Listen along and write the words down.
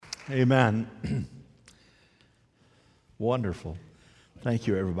Amen. Wonderful. Thank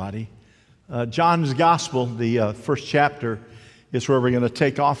you, everybody. John's Gospel, the first chapter, is where we're going to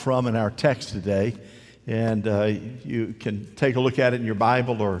take off from in our text today. And you can take a look at it in your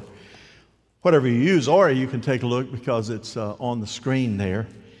Bible or whatever you use, or you can take a look because it's on the screen there.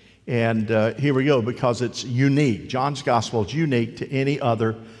 And here we go, because it's unique. John's Gospel is unique to any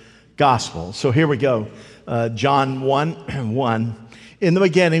other gospel. So here we go. John 1:1. In the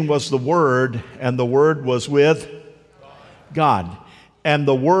beginning was the Word, and the Word was with God. And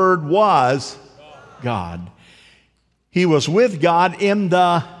the Word was God. He was with God in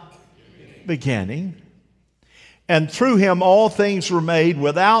the beginning. And through Him all things were made.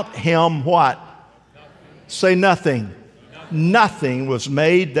 Without Him what? Say nothing. Nothing was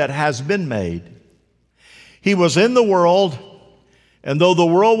made that has been made. He was in the world, and though the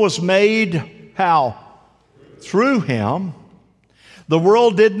world was made, how? Through Him. The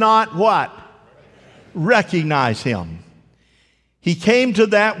world did not what? Recognize Him. He came to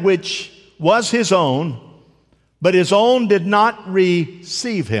that which was His own, but His own did not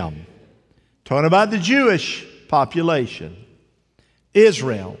receive Him. Talking about the Jewish population,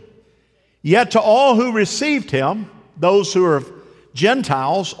 Israel. Yet to all who received Him, those who are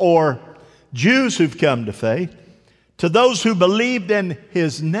Gentiles or Jews who've come to faith, to those who believed in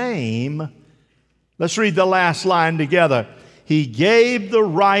His name, let's read the last line together. He gave the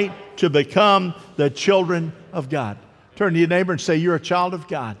right to become the children of God. Turn to your neighbor and say, you're a child of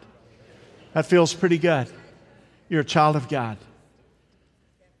God. That feels pretty good. You're a child of God.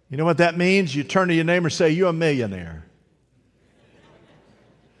 You know what that means? You turn to your neighbor and say, you're a millionaire.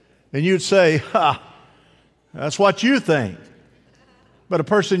 And you'd say, ha, that's what you think. But a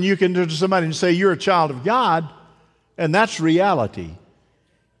person, you can turn to somebody and say, you're a child of God, and that's reality.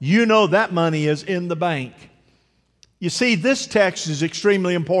 You know that money is in the bank. You see, this text is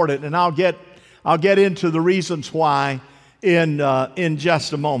extremely important, and I'll get into the reasons why in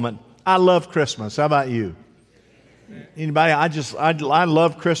just a moment. I love Christmas. How about you? Anybody? I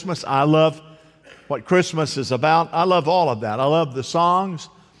love Christmas. I love what Christmas is about. I love all of that. I love the songs.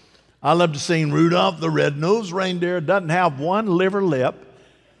 I love to sing Rudolph the Red-Nosed Reindeer. It doesn't have one liver lip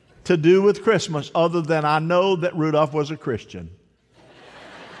to do with Christmas other than I know that Rudolph was a Christian.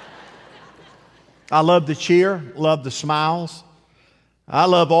 I love the cheer, love the smiles. I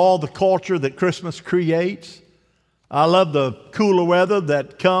love all the culture that Christmas creates. I love the cooler weather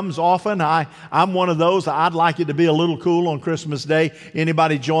that comes often. I'm one of those. I'd like it to be a little cool on Christmas Day.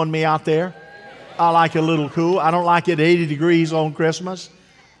 Anybody join me out there? I like it a little cool. I don't like it 80 degrees on Christmas.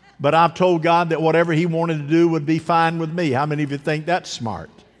 But I've told God that whatever He wanted to do would be fine with me. How many of you think that's smart?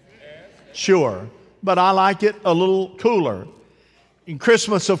 Sure. But I like it a little cooler. And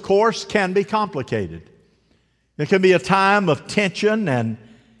Christmas, of course, can be complicated. It can be a time of tension, and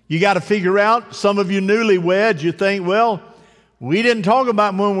you got to figure out, some of you newlyweds, you think, well, we didn't talk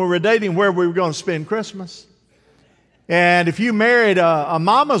about when we were dating where we were going to spend Christmas. And if you married a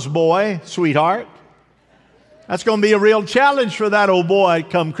mama's boy, sweetheart, that's going to be a real challenge for that old boy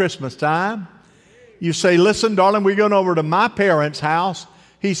come Christmas time. You say, listen, darling, we're going over to my parents' house.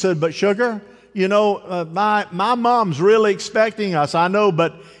 He said, but sugar, you know, my mom's really expecting us. I know,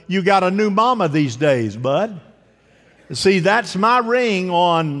 but you got a new mama these days, bud. See, that's my ring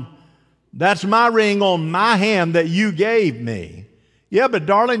on my hand that you gave me. Yeah, but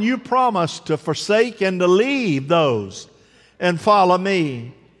darling, you promised to forsake and to leave those and follow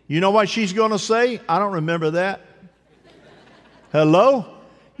me. You know what she's going to say? I don't remember that. Hello?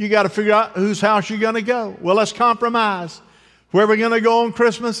 You got to figure out whose house you're going to go. Well, let's compromise. Where we're going to go on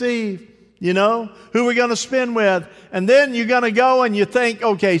Christmas Eve. You know, who we're going to spend with. And then you're going to go and you think,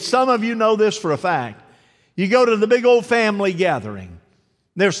 okay, some of you know this for a fact. You go to the big old family gathering.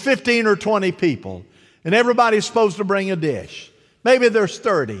 There's 15 or 20 people. And everybody's supposed to bring a dish. Maybe there's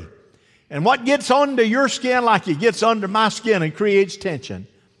 30. And what gets under your skin like it gets under my skin and creates tension.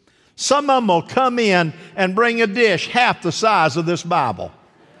 Some of them will come in and bring a dish half the size of this Bible.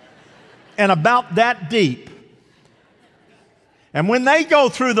 And about that deep. And when they go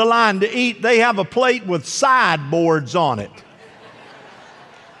through the line to eat, they have a plate with sideboards on it.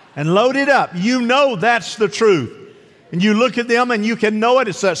 And load it up. You know that's the truth. And you look at them and you can know it.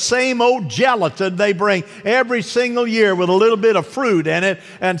 It's that same old gelatin they bring every single year with a little bit of fruit in it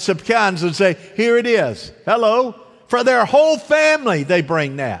and some kinds and say, here it is. Hello? For their whole family they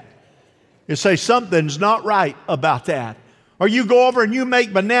bring that. You say something's not right about that. Or you go over and you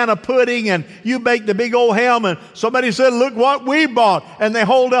make banana pudding and you bake the big old ham and somebody said, look what we bought. And they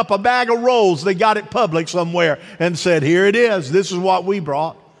hold up a bag of rolls. They got it public somewhere and said, here it is. This is what we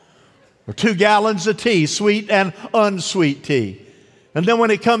brought. Or 2 gallons of tea, sweet and unsweet tea. And then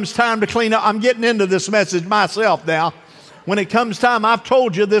when it comes time to clean up, I'm getting into this message myself now. When it comes time, I've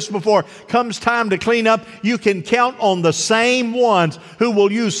told you this before, comes time to clean up, you can count on the same ones who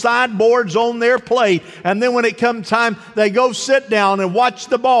will use sideboards on their plate. And then when it comes time, they go sit down and watch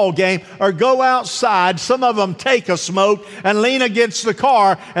the ball game or go outside. Some of them take a smoke and lean against the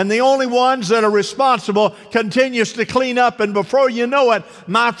car. And the only ones that are responsible continues to clean up. And before you know it,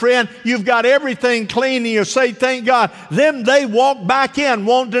 my friend, you've got everything clean and you say, thank God. Then they walk back in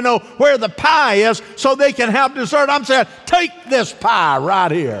wanting to know where the pie is so they can have dessert. I'm saying, take this pie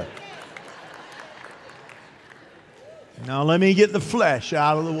right here. Now let me get the flesh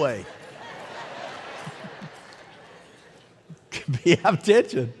out of the way. Have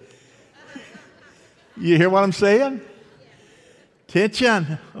attention. You hear what I'm saying?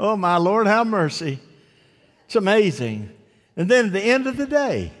 Attention. Oh, my Lord, have mercy. It's amazing. And then at the end of the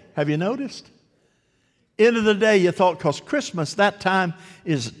day, have you noticed? End of the day, you thought, because Christmas, that time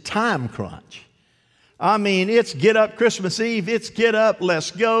is time crunch. I mean, it's get up Christmas Eve, it's get up, let's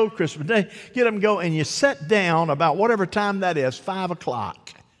go, Christmas Day, get up and go. And you sit down about whatever time that is, 5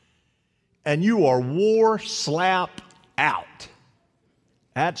 o'clock, and you are wore slap out.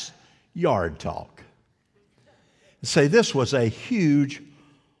 That's yard talk. Say, this was a huge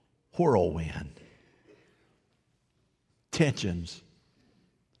whirlwind. Tensions,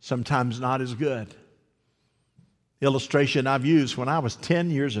 sometimes not as good. Illustration I've used when I was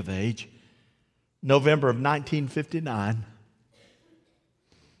 10 years of age, November of 1959,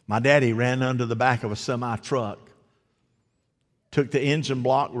 my daddy ran under the back of a semi-truck, took the engine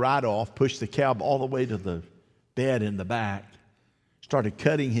block right off, pushed the cab all the way to the bed in the back, started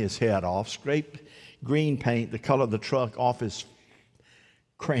cutting his head off, scraped green paint, the color of the truck, off his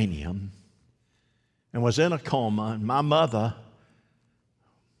cranium, and was in a coma. And my mother,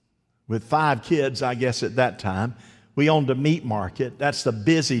 with 5 kids, I guess at that time, we owned a meat market. That's the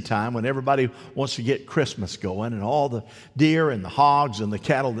busy time when everybody wants to get Christmas going and all the deer and the hogs and the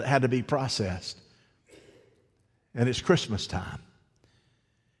cattle that had to be processed. And it's Christmas time.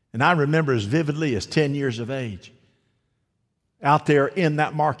 And I remember as vividly as 10 years of age, out there in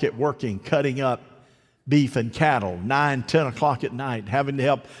that market working, cutting up beef and cattle, 9, 10 o'clock at night, having to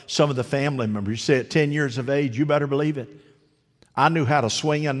help some of the family members. You say at 10 years of age, you better believe it. I knew how to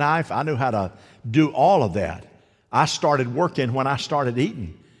swing a knife. I knew how to do all of that. I started working when I started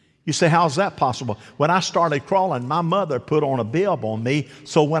eating. You say, how's that possible? When I started crawling, my mother put on a bib on me,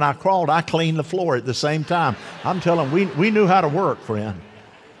 so when I crawled, I cleaned the floor at the same time. I'm telling you, we knew how to work, friend.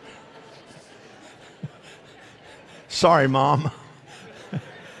 Sorry, Mom.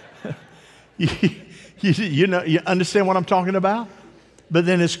 You know, you understand what I'm talking about? But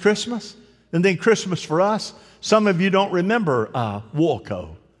then it's Christmas. And then Christmas for us, some of you don't remember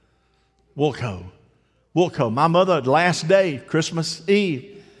Woolco. My mother, last day, Christmas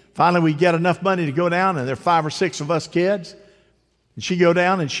Eve, finally we get enough money to go down, and there are 5 or 6 of us kids. And she go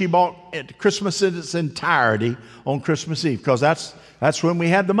down and she bought Christmas in its entirety on Christmas Eve, because that's when we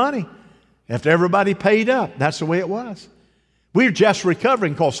had the money. After everybody paid up, that's the way it was. We were just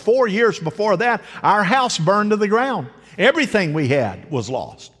recovering because 4 years before that, our house burned to the ground. Everything we had was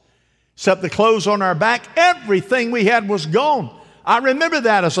lost. Except the clothes on our back, everything we had was gone. I remember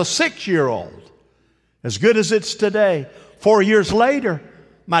that as a 6-year-old. As good as it's today. 4 years later,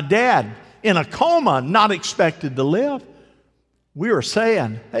 my dad, in a coma, not expected to live, we were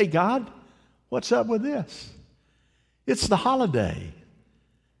saying, hey, God, what's up with this? It's the holiday.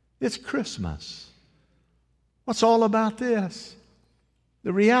 It's Christmas. What's all about this?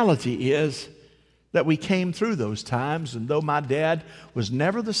 The reality is that we came through those times, and though my dad was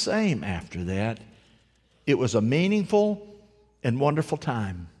never the same after that, it was a meaningful and wonderful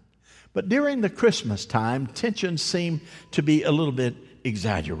time. But during the Christmas time, tensions seem to be a little bit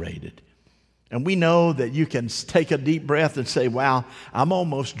exaggerated. And we know that you can take a deep breath and say, wow, I'm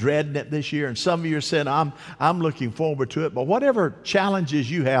almost dreading it this year. And some of you said, I'm looking forward to it. But whatever challenges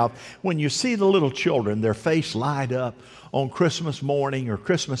you have, when you see the little children, their face light up on Christmas morning or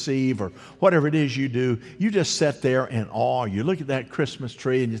Christmas Eve or whatever it is you do, you just sit there in awe. You look at that Christmas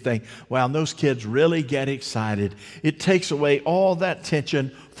tree and you think, wow, those kids really get excited. It takes away all that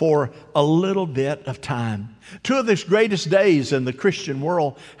tension for a little bit of time. 2 of the greatest days in the Christian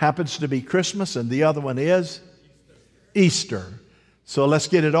world happens to be Christmas, and the other one is Easter. So let's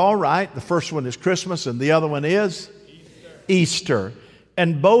get it all right. The first one is Christmas, and the other one is Easter.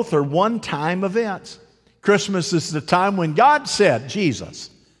 And both are one-time events. Christmas is the time when God said, Jesus,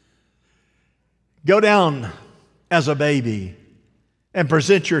 go down as a baby and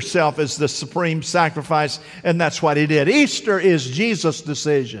present yourself as the supreme sacrifice, and that's what He did. Easter is Jesus'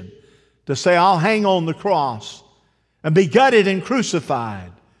 decision to say, I'll hang on the cross and be gutted and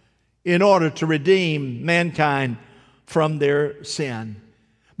crucified in order to redeem mankind from their sin.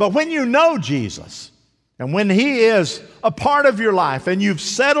 But when you know Jesus, and when He is a part of your life, and you've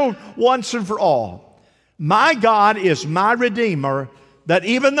settled once and for all, my God is my Redeemer, that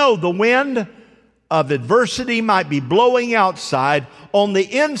even though the wind of adversity might be blowing outside, on the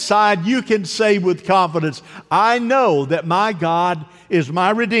inside you can say with confidence, I know that my God is my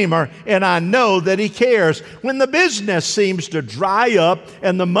Redeemer, and I know that He cares. When the business seems to dry up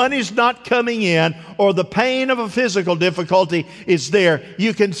and the money's not coming in, or the pain of a physical difficulty is there,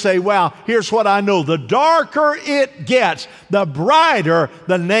 you can say, wow, here's what I know. The darker it gets, the brighter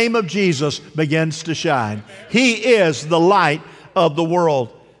the name of Jesus begins to shine. He is the light of the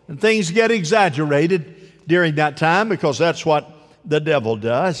world. And things get exaggerated during that time because that's what the devil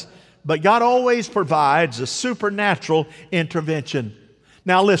does. But God always provides a supernatural intervention.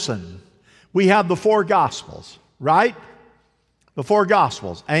 Now listen, we have the four Gospels, right? The four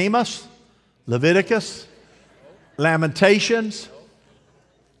Gospels: Amos, Leviticus, Lamentations.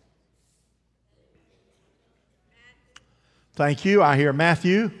 Thank you. I hear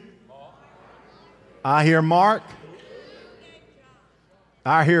Matthew. I hear Mark.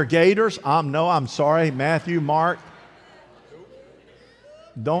 I hear Gators. I'm sorry, Matthew, Mark.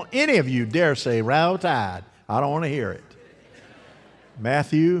 Don't any of you dare say Row Tide. I don't want to hear it.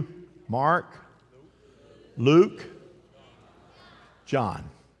 Matthew, Mark, Luke, John.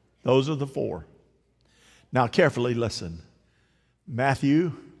 Those are the four. Now carefully listen.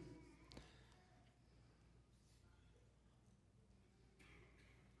 Matthew,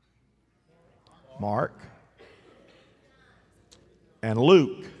 Mark, and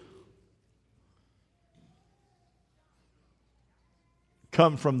Luke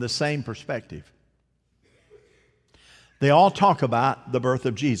come from the same perspective. They all talk about the birth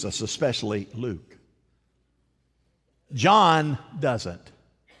of Jesus, especially Luke. John doesn't.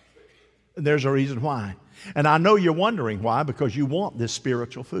 There's a reason why. And I know you're wondering why, because you want this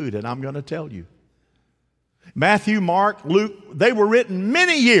spiritual food, and I'm going to tell you. Matthew, Mark, Luke, they were written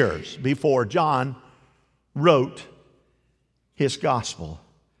many years before John wrote his gospel.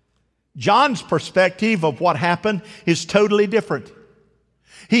 John's perspective of what happened is totally different.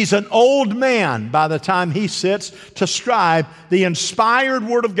 He's an old man by the time he sits to scribe the inspired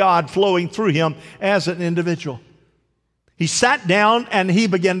Word of God flowing through him as an individual. He sat down and he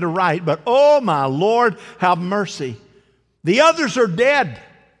began to write, but oh my Lord, have mercy. The others are dead.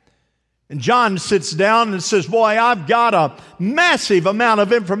 And John sits down and says, boy, I've got a massive amount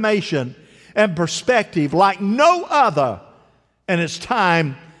of information and perspective like no other. And it's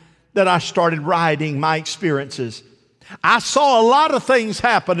time that I started writing my experiences. I saw a lot of things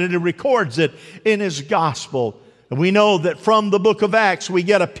happen, and he records it in his gospel. And we know that from the book of Acts, we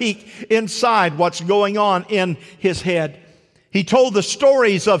get a peek inside what's going on in his head. He told the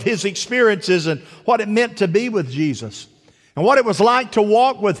stories of his experiences and what it meant to be with Jesus, and what it was like to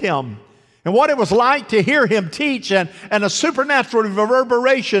walk with Him, and what it was like to hear Him teach, and a supernatural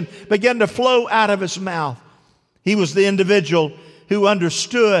reverberation began to flow out of His mouth. He was the individual who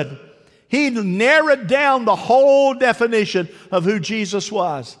understood. He narrowed down the whole definition of who Jesus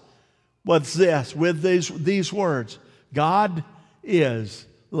was. What's this? With these words, God is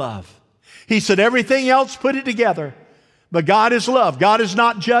love. He said everything else, put it together. But God is love. God is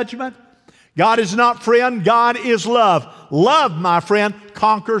not judgment. God is not friend. God is love. Love, my friend,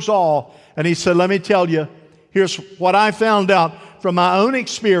 conquers all. And He said, let me tell you, here's what I found out from my own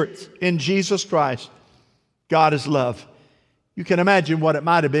experience in Jesus Christ. God is love. You can imagine what it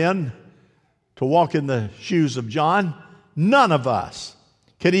might have been to walk in the shoes of John. None of us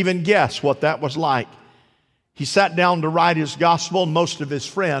could even guess what that was like. He sat down to write his gospel, and most of his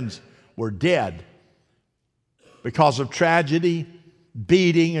friends were dead because of tragedy,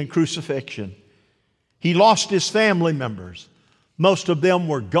 beating, and crucifixion. He lost his family members. Most of them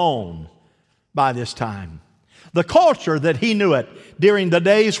were gone by this time. The culture that he knew it during the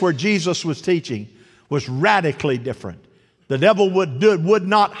days where Jesus was teaching was radically different. The devil would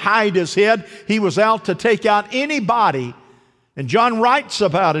not hide his head. He was out to take out anybody. And John writes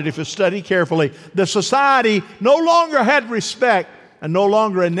about it if you study carefully. The society no longer had respect and no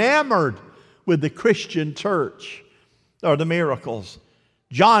longer enamored with the Christian church or the miracles.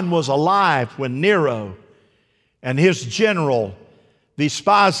 John was alive when Nero and his general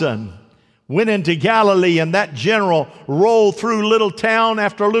Vespasian went into Galilee, and that general rolled through little town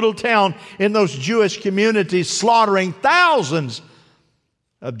after little town in those Jewish communities, slaughtering thousands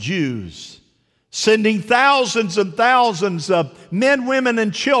of Jews, sending thousands and thousands of men, women,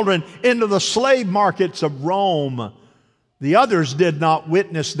 and children into the slave markets of Rome. The others did not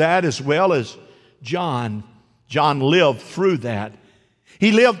witness that as well as John. John lived through that.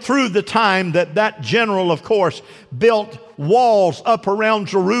 He lived through the time that general, of course, built walls up around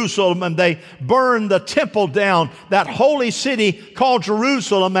Jerusalem, and they burned the temple down, that holy city called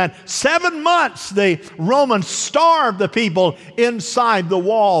Jerusalem. And 7 months the Romans starved the people inside the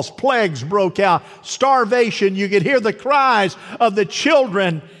walls. Plagues broke out, starvation. You could hear the cries of the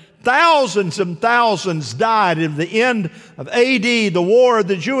children. Thousands and thousands died at the end of A.D., the war,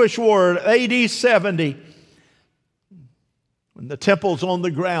 the Jewish war, A.D. 70. When the temple's on the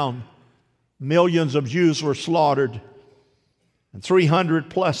ground, millions of Jews were slaughtered, and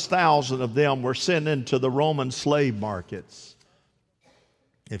 300,000+ of them were sent into the Roman slave markets.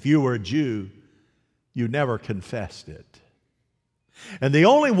 If you were a Jew, you never confessed it. And the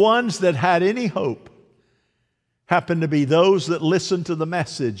only ones that had any hope happened to be those that listened to the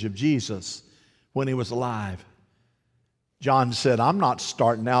message of Jesus when he was alive. John said, I'm not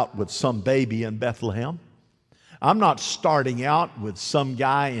starting out with some baby in Bethlehem. I'm not starting out with some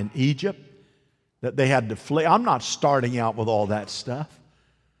guy in Egypt that they had to flee. I'm not starting out with all that stuff.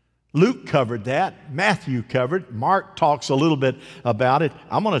 Luke covered that. Matthew covered. Mark talks a little bit about it.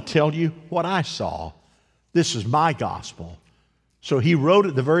 I'm going to tell you what I saw. This is my gospel. So he wrote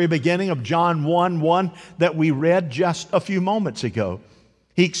at the very beginning of John 1:1 that we read just a few moments ago.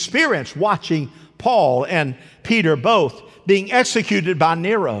 He experienced watching Paul and Peter both being executed by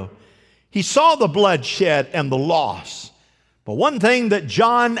Nero. He saw the bloodshed and the loss. But one thing that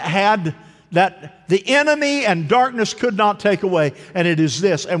John had that the enemy and darkness could not take away, and it is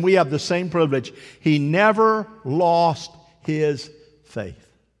this, and we have the same privilege. He never lost his faith.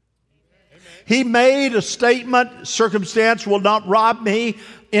 He made a statement, circumstance will not rob me.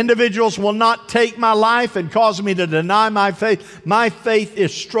 Individuals will not take my life and cause me to deny my faith. My faith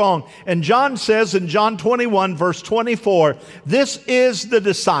is strong. And John says in John 21, verse 24, this is the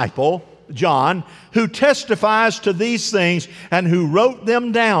disciple, John, who testifies to these things and who wrote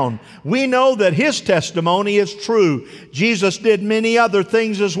them down. We know that his testimony is true. Jesus did many other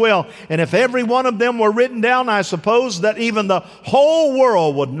things as well. And if every one of them were written down, I suppose that even the whole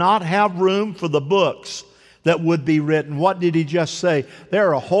world would not have room for the books that would be written. What did he just say? There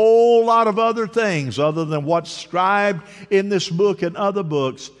are a whole lot of other things other than what's scribed in this book and other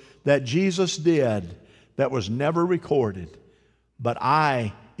books that Jesus did that was never recorded. But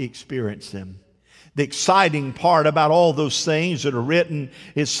I experienced them. The exciting part about all those things that are written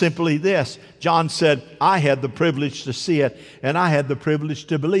is simply this. John said, I had the privilege to see it, and I had the privilege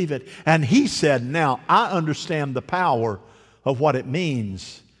to believe it. And he said, now I understand the power of what it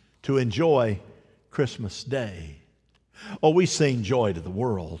means to enjoy Christmas Day. Oh, we sing Joy to the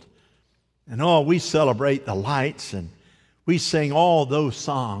World. And oh, we celebrate the lights, and we sing all those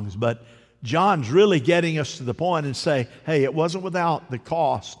songs. But John's really getting us to the point and say, hey, it wasn't without the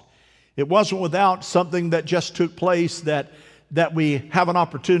cost. It wasn't without something that just took place that we have an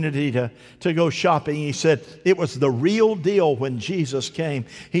opportunity to go shopping. He said it was the real deal when Jesus came.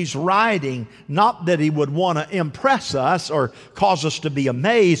 He's writing not that he would want to impress us or cause us to be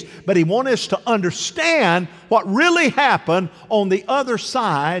amazed, but he wants us to understand what really happened on the other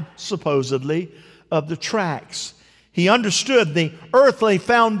side, supposedly, of the tracks. He understood the earthly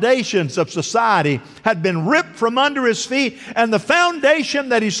foundations of society had been ripped from under his feet, and the foundation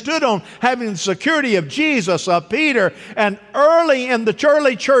that he stood on, having the security of Jesus, of Peter, and early in the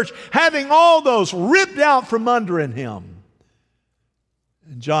early church, having all those ripped out from under him.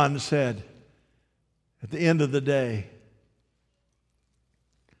 And John said, at the end of the day,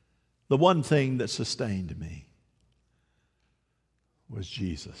 the one thing that sustained me was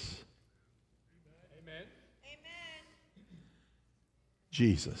Jesus.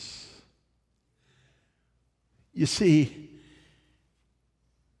 Jesus. You see,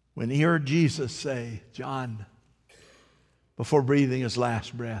 when he heard Jesus say, John, before breathing his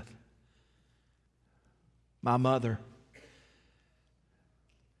last breath, my mother,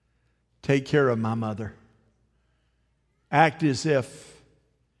 take care of my mother. Act as if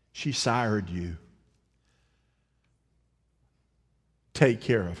she sired you. Take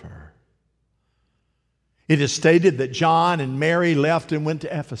care of her. It is stated that John and Mary left and went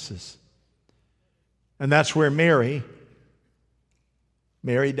to Ephesus. And that's where Mary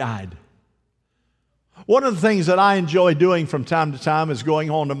died. One of the things that I enjoy doing from time to time is going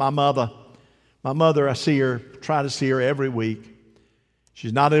home to my mother. My mother, I try to see her every week.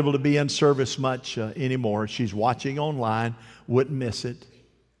 She's not able to be in service much anymore. She's watching online, wouldn't miss it.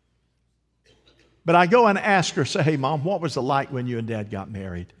 But I go and ask her, say, hey, Mom, what was it like when you and Dad got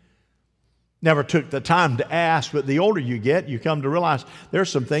married? Never took the time to ask, but the older you get, you come to realize there's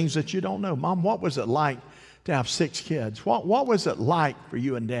some things that you don't know. Mom, what was it like to have 6 kids? What was it like for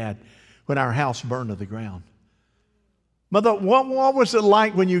you and Dad when our house burned to the ground? Mother, what was it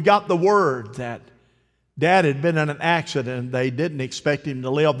like when you got the word that Dad had been in an accident and they didn't expect him to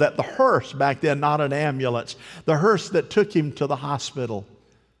live, that the hearse back then, not an ambulance, the hearse that took him to the hospital,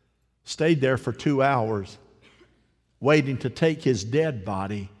 stayed there for 2 hours, waiting to take his dead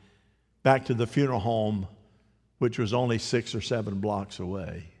body back to the funeral home, which was only 6 or 7 blocks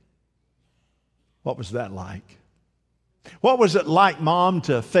away? What was that like? What was it like, Mom,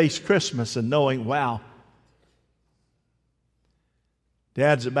 to face Christmas and knowing, wow,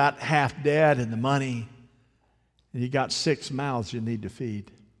 Dad's about half dead and the money, and you got 6 mouths you need to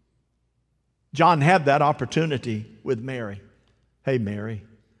feed? John had that opportunity with Mary. Hey, Mary,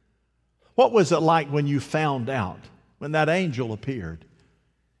 what was it like when you found out, when that angel appeared,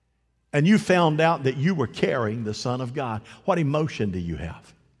 and you found out that you were carrying the Son of God? What emotion do you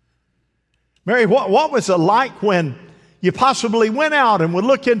have? Mary, what was it like when you possibly went out and would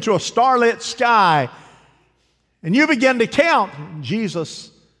look into a starlit sky and you began to count?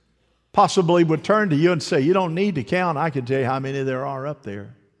 Jesus possibly would turn to you and say, you don't need to count. I can tell you how many there are up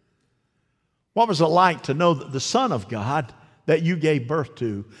there. What was it like to know that the Son of God that you gave birth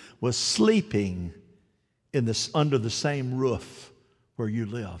to was sleeping under the same roof where you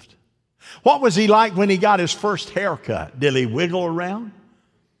lived? What was he like when he got his first haircut? Did he wiggle around?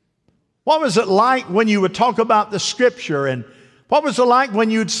 What was it like when you would talk about the Scripture? And what was it like when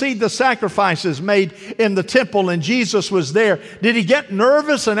you'd see the sacrifices made in the temple and Jesus was there? Did he get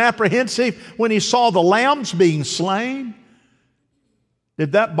nervous and apprehensive when he saw the lambs being slain?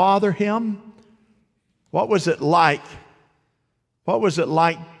 Did that bother him? What was it like? What was it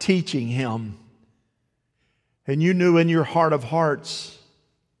like teaching him? And you knew in your heart of hearts,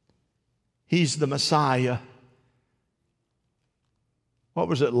 he's the Messiah. What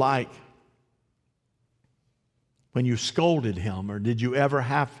was it like when you scolded him, or did you ever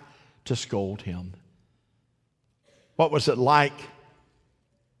have to scold him? What was it like?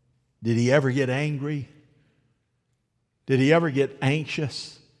 Did he ever get angry? Did he ever get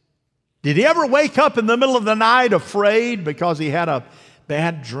anxious? Did he ever wake up in the middle of the night afraid because he had a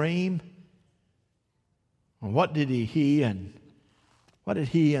bad dream? What did he and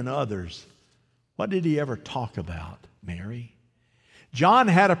others, what did he ever talk about, Mary? John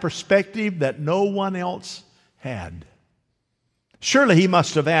had a perspective that no one else had. Surely he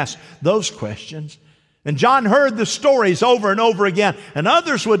must have asked those questions. And John heard the stories over and over again. And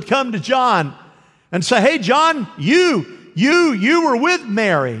others would come to John and say, hey, John, you were with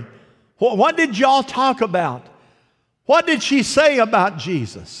Mary. What did y'all talk about? What did she say about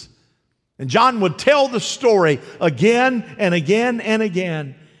Jesus? And John would tell the story again and again and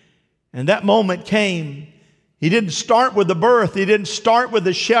again. And that moment came. He didn't start with the birth. He didn't start with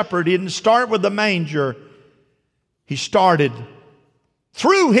the shepherd. He didn't start with the manger. He started,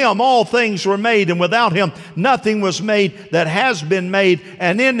 through him all things were made, and without him nothing was made that has been made.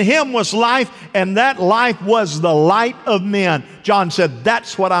 And in him was life, and that life was the light of men. John said,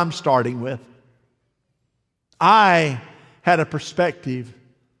 that's what I'm starting with. I had a perspective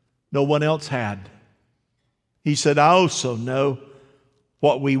no one else had. He said, I also know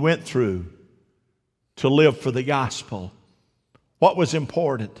what we went through to live for the gospel. What was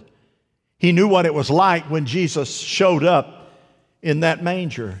important? He knew what it was like when Jesus showed up in that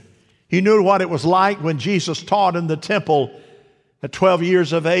manger. He knew what it was like when Jesus taught in the temple at 12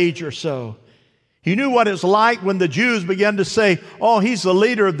 years of age or so. He knew what it's like when the Jews began to say, oh, he's the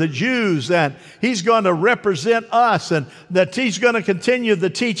leader of the Jews and he's going to represent us and that he's going to continue the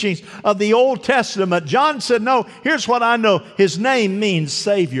teachings of the Old Testament. John said, no, here's what I know. His name means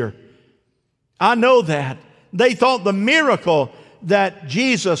Savior. I know that. They thought the miracle that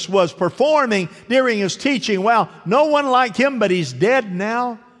Jesus was performing during his teaching, well, no one like him, but he's dead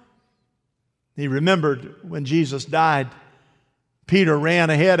now. He remembered when Jesus died. Peter ran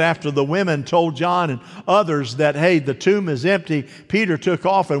ahead after the women told John and others that, hey, the tomb is empty. Peter took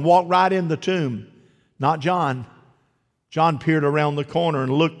off and walked right in the tomb. Not John. John peered around the corner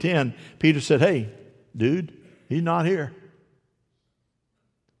and looked in. Peter said, hey, dude, he's not here.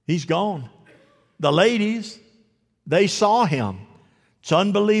 He's gone. The ladies, they saw him. It's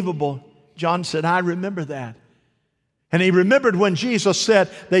unbelievable. John said, I remember that. And he remembered when Jesus said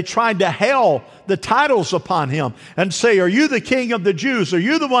they tried to hail the titles upon him and say, are you the king of the Jews? Are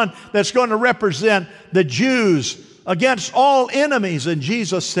you the one that's going to represent the Jews against all enemies? And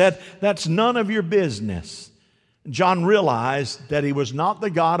Jesus said, that's none of your business. John realized that he was not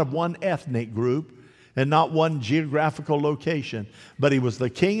the God of one ethnic group and not one geographical location, but he was the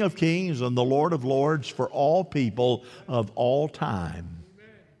King of Kings and the Lord of Lords for all people of all time.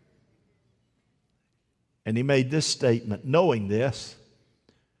 And he made this statement, knowing this,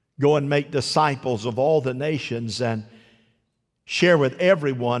 go and make disciples of all the nations and Share with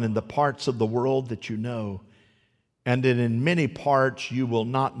everyone in the parts of the world that you know, and that in many parts you will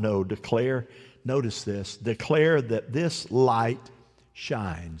not know. Declare, notice this, declare that this light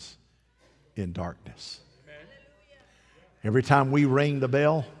shines in darkness. Every time we ring the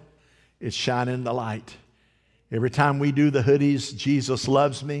bell, it's shining the light. Every time we do the hoodies, Jesus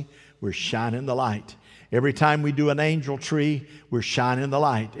loves me, we're shining the light. Every time we do an angel tree, we're shining the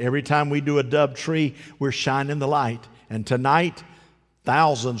light. Every time we do a dove tree, we're shining the light. And tonight,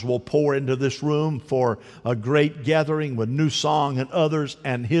 thousands will pour into this room for a great gathering with new song and others,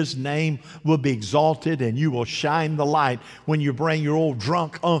 and His name will be exalted, and you will shine the light when you bring your old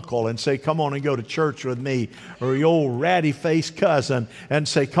drunk uncle and say, come on and go to church with me, or your old ratty-faced cousin and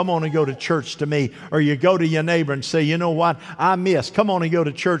say, come on and go to church to me, or you go to your neighbor and say, you know what, I missed, come on and go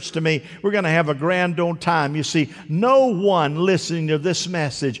to church to me. We're going to have a grand old time. You see, no one listening to this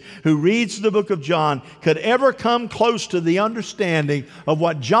message who reads the book of John could ever come close to the understanding of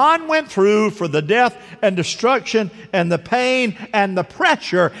what John went through for the death and destruction and the pain and the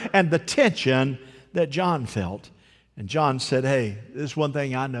pressure and the tension that John felt. And John said, hey, this is one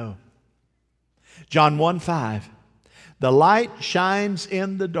thing I know. John 1:5, the light shines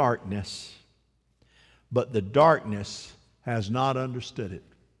in the darkness, but the darkness has not understood it.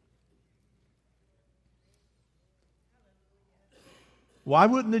 Why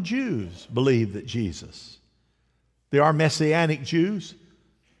wouldn't the Jews believe that Jesus? There are Messianic Jews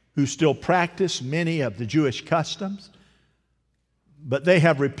who still practice many of the Jewish customs, but they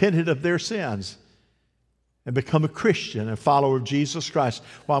have repented of their sins and become a Christian and follower of Jesus Christ,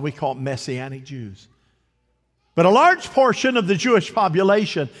 why we call them Messianic Jews. But a large portion of the Jewish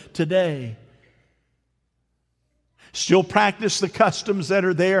population today still practice the customs that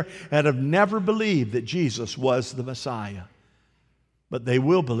are there and have never believed that Jesus was the Messiah. But they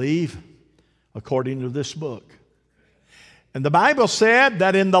will believe according to this book. And the Bible said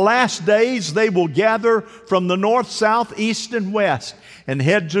that in the last days they will gather from the north, south, east, and west and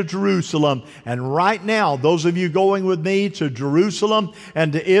head to Jerusalem. And right now, those of you going with me to Jerusalem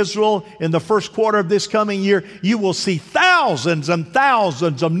and to Israel in the first quarter of this coming year, you will see thousands and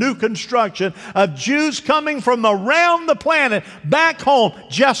thousands of new construction of Jews coming from around the planet back home,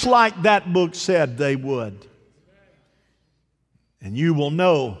 just like that book said they would. And you will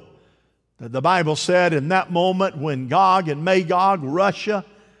know that the Bible said in that moment when Gog and Magog, Russia,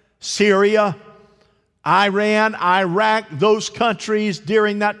 Syria, Iran, Iraq, those countries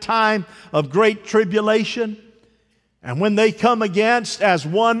during that time of great tribulation, and when they come against as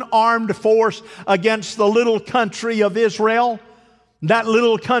one armed force against the little country of Israel, that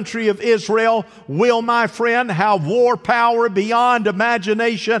little country of Israel will, my friend, have war power beyond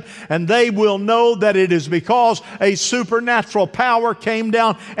imagination, and they will know that it is because a supernatural power came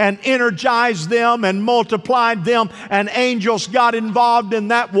down and energized them and multiplied them, and angels got involved in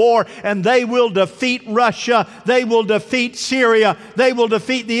that war, and they will defeat Russia, they will defeat Syria, they will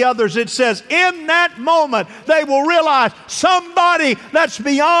defeat the others. It says in that moment they will realize somebody that's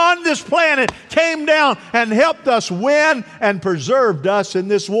beyond this planet came down and helped us win and preserve us in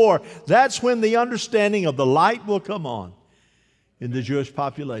this war. That's when the understanding of the light will come on in the Jewish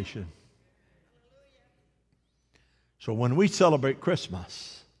population. So when we celebrate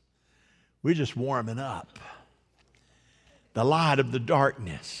Christmas, we're just warming up the light of the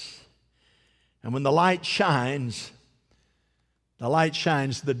darkness. And when the light shines,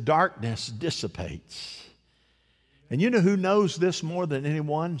 the darkness dissipates. And you know who knows this more than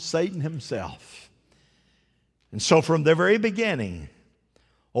anyone? Satan himself. And so from the very beginning,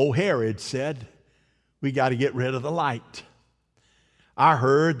 old Herod said, we got to get rid of the light. I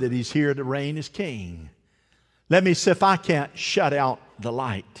heard that he's here to reign as king. Let me see if I can't shut out the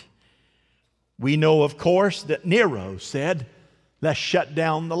light. We know, of course, that Nero said, let's shut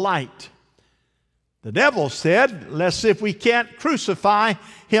down the light. The devil said, let's see if we can't crucify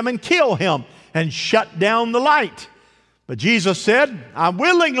him and kill him and shut down the light. But Jesus said, I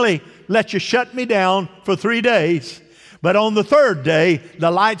willingly let you shut me down for 3 days. But on the third day,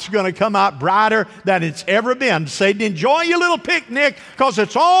 the light's going to come out brighter than it's ever been. Satan, enjoy your little picnic because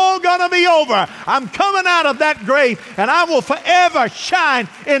it's all going to be over. I'm coming out of that grave and I will forever shine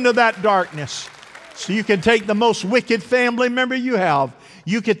into that darkness. So you can take the most wicked family member you have.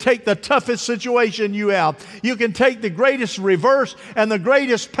 You can take the toughest situation you have. You can take the greatest reverse and the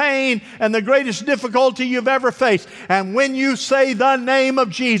greatest pain and the greatest difficulty you've ever faced. And when you say the name of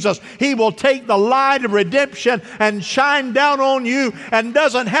Jesus, He will take the light of redemption and shine down on you and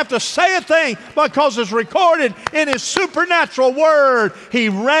doesn't have to say a thing because it's recorded in His supernatural word. He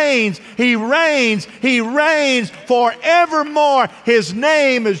reigns, He reigns, He reigns forevermore. His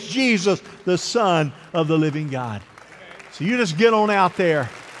name is Jesus, the Son of the living God. So you just get on out there.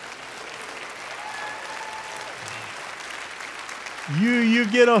 You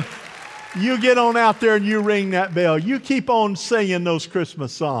get on out there and you ring that bell. You keep on singing those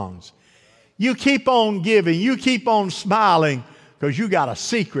Christmas songs. You keep on giving. You keep on smiling because you got a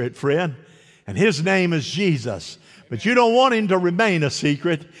secret, friend. And His name is Jesus. But you don't want Him to remain a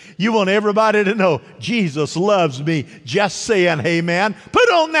secret. You want everybody to know Jesus loves me. Just saying amen. Put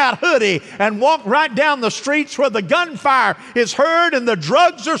on that hoodie and walk right down the streets where the gunfire is heard and the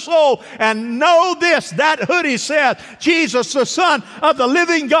drugs are sold. And know this, that hoodie says, Jesus, the Son of the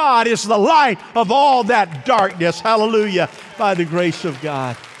living God, is the light of all that darkness. Hallelujah. By the grace of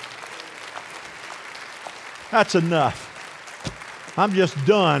God. That's enough. I'm just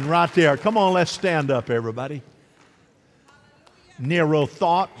done right there. Come on, let's stand up, everybody. Nero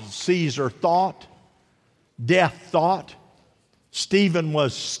thought, Caesar thought, death thought, Stephen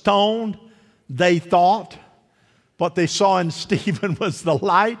was stoned, they thought. What they saw in Stephen was the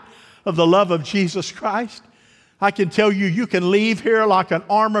light of the love of Jesus Christ. I can tell you, you can leave here like an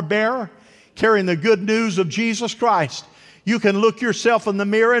armor bearer carrying the good news of Jesus Christ. You can look yourself in the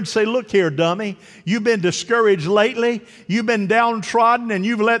mirror and say, look here, dummy. You've been discouraged lately. You've been downtrodden and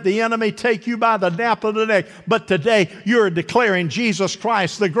you've let the enemy take you by the nape of the neck. But today you're declaring Jesus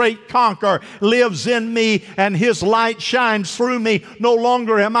Christ, the great conqueror, lives in me and His light shines through me. No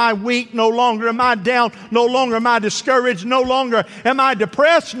longer am I weak. No longer am I down. No longer am I discouraged. No longer am I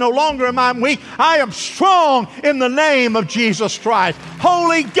depressed. No longer am I weak. I am strong in the name of Jesus Christ.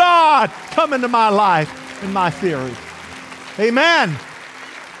 Holy God, come into my life and my theory. Amen.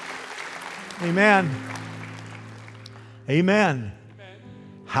 Amen. Amen.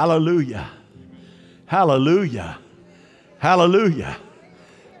 Hallelujah. Hallelujah. Hallelujah.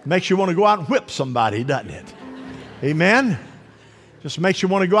 Makes you want to go out and whip somebody, doesn't it? Amen. Just makes you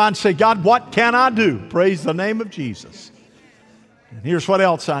want to go out and say, God, what can I do? Praise the name of Jesus. And here's what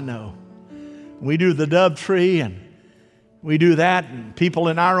else I know. We do the dove tree and we do that, and people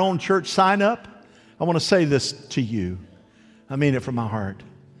in our own church sign up. I want to say this to you. I mean it from my heart.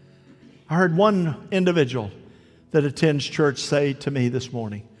 I heard one individual that attends church say to me this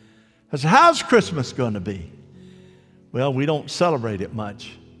morning, I said, how's Christmas going to be? Well, we don't celebrate it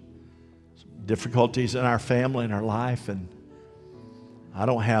much. Some difficulties in our family and our life, and I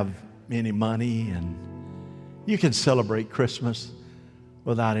don't have any money, and you can celebrate Christmas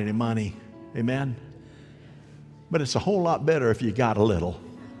without any money. Amen? But it's a whole lot better if you got a little.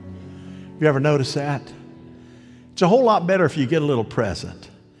 You ever notice that? It's a whole lot better if you get a little present.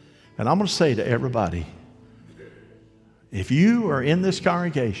 And I'm going to say to everybody, if you are in this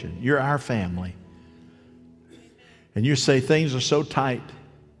congregation, you're our family, and you say things are so tight,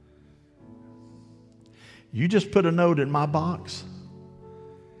 you just put a note in my box,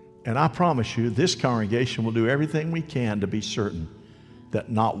 and I promise you this congregation will do everything we can to be certain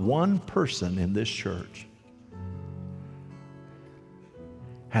that not one person in this church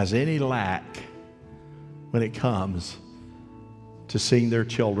has any lack when it comes to seeing their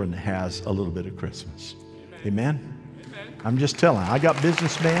children has a little bit of Christmas. Amen? Amen? I'm just telling you, I got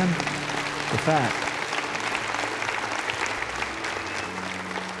businessmen, the fact.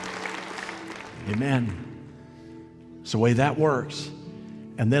 Amen. It's the way that works.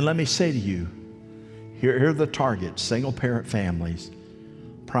 And then let me say to you, here are the targets, single parent families,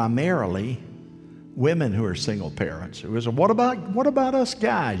 primarily women who are single parents. Who is, what about us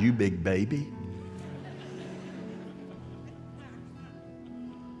guys, you big baby?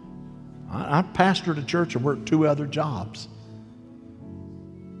 I pastored a church and worked 2 other jobs.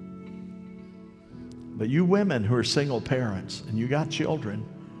 But you women who are single parents and you got children,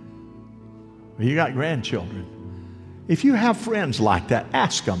 or you got grandchildren, if you have friends like that,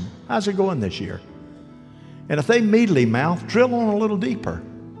 ask them, how's it going this year? And if they mealy mouth, drill on a little deeper.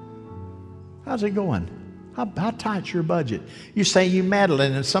 How's it going? How tight's your budget? You say you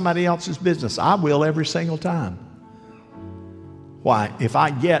meddling in somebody else's business. I will every single time. Why? If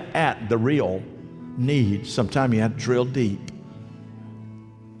I get at the real need, sometimes you have to drill deep.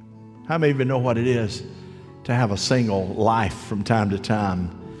 How many of you know what it is to have a single life from time to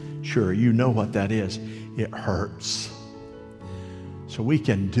time? Sure, you know what that is. It hurts. So we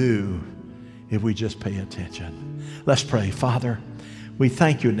can do if we just pay attention. Let's pray. Father, we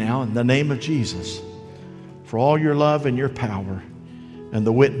thank you now in the name of Jesus for all your love and your power and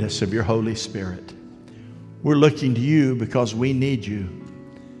the witness of your Holy Spirit. We're looking to you because we need you.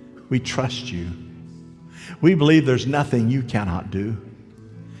 We trust you. We believe there's nothing you cannot do.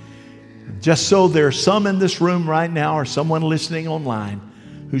 Just so there's some in this room right now or someone listening online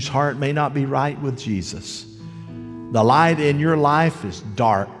whose heart may not be right with Jesus. The light in your life is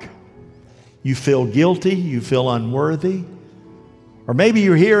dark. You feel guilty. You feel unworthy. Or maybe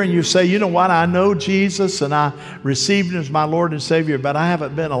you're here and you say, you know what, I know Jesus and I received Him as my Lord and Savior, but I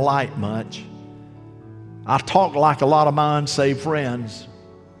haven't been a light much. I talk like a lot of my unsaved friends.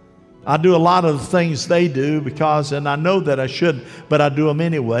 I do a lot of the things they do and I know that I should, but I do them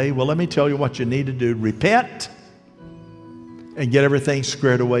anyway. Well, let me tell you what you need to do. Repent and get everything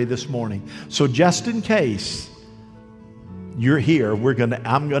squared away this morning. So just in case you're here,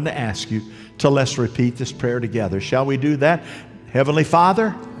 I'm going to ask you to let's repeat this prayer together. Shall we do that? Heavenly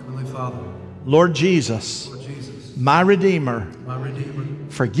Father, Lord Jesus, my Redeemer,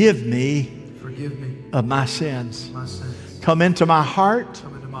 forgive me of my sins. Come into my heart.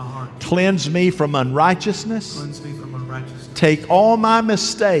 Cleanse me from unrighteousness. Take all my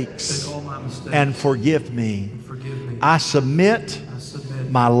mistakes and forgive me. I submit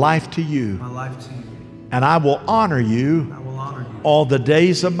my life to you. And I will honor you all the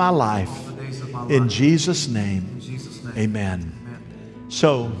days of my life. In Jesus' name, amen.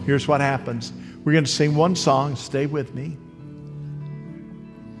 So here's what happens. We're going to sing one song. Stay with me.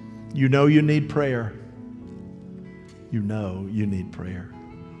 You know you need prayer. You know you need prayer.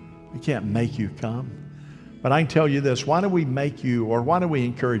 We can't make you come. But I can tell you this. Why do we make you, or why do we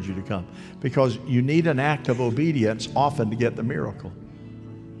encourage you to come? Because you need an act of obedience often to get the miracle.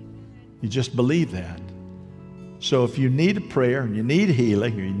 You just believe that. So if you need a prayer, and you need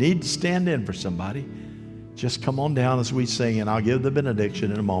healing, or you need to stand in for somebody, just come on down as we sing, and I'll give the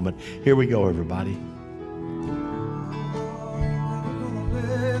benediction in a moment. Here we go, everybody.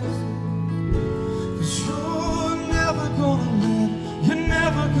 You're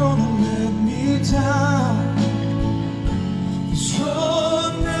never gonna let me down.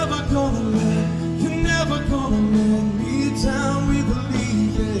 You're never gonna let me down. We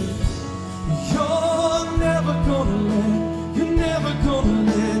believe it. You're never gonna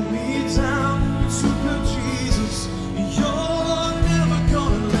let me down. You're too good, Jesus. You're never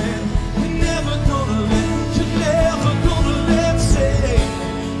gonna let, say.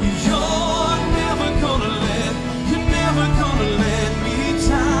 You're never gonna let me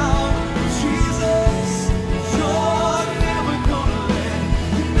down. Jesus, you're never gonna let,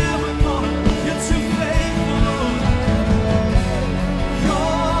 you're too faithful.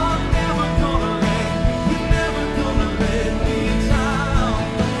 You're never gonna let me down.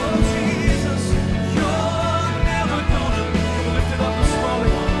 Oh, Jesus, you're never gonna lift it up this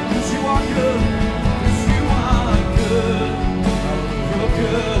morning. 'Cause you are good. 'Cause you are good. You're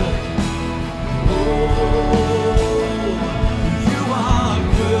good. Oh, you are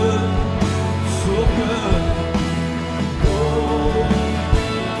good. So good. Oh,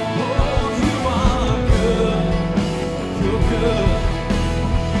 you are good. You're good.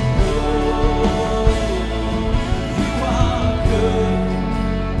 Oh, you are good.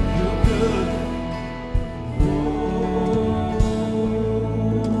 You're good.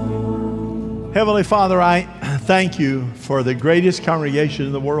 Heavenly Father, I thank you for the greatest congregation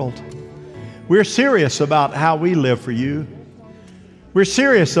in the world. We're serious about how we live for you. We're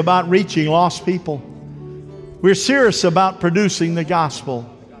serious about reaching lost people. We're serious about producing the gospel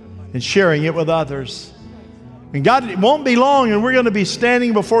and sharing it with others. And God, it won't be long and we're going to be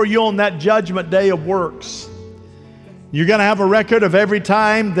standing before you on that judgment day of works. You're going to have a record of every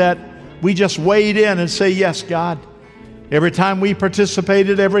time that we just weighed in and say, yes, God. Every time we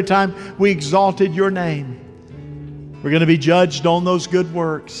participated, every time we exalted your name. We're going to be judged on those good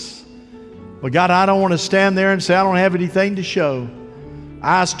works. But God, I don't want to stand there and say, I don't have anything to show.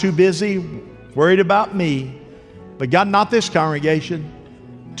 I was too busy, worried about me. But God, not this congregation.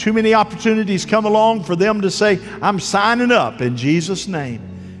 Too many opportunities come along for them to say, I'm signing up in Jesus' name.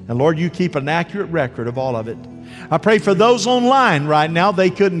 And Lord, you keep an accurate record of all of it. I pray for those online right now. They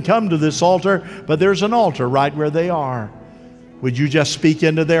couldn't come to this altar, but there's an altar right where they are. Would you just speak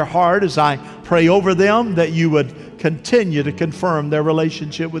into their heart as I pray over them, that you would continue to confirm their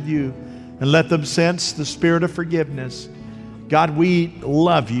relationship with you and let them sense the spirit of forgiveness. God, we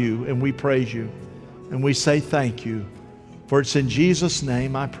love you and we praise you and we say thank you. For it's in Jesus'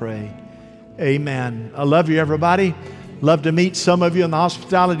 name I pray. Amen. I love you, everybody. Love to meet some of you in the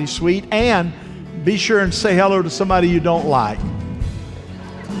hospitality suite, and be sure and say hello to somebody you don't like.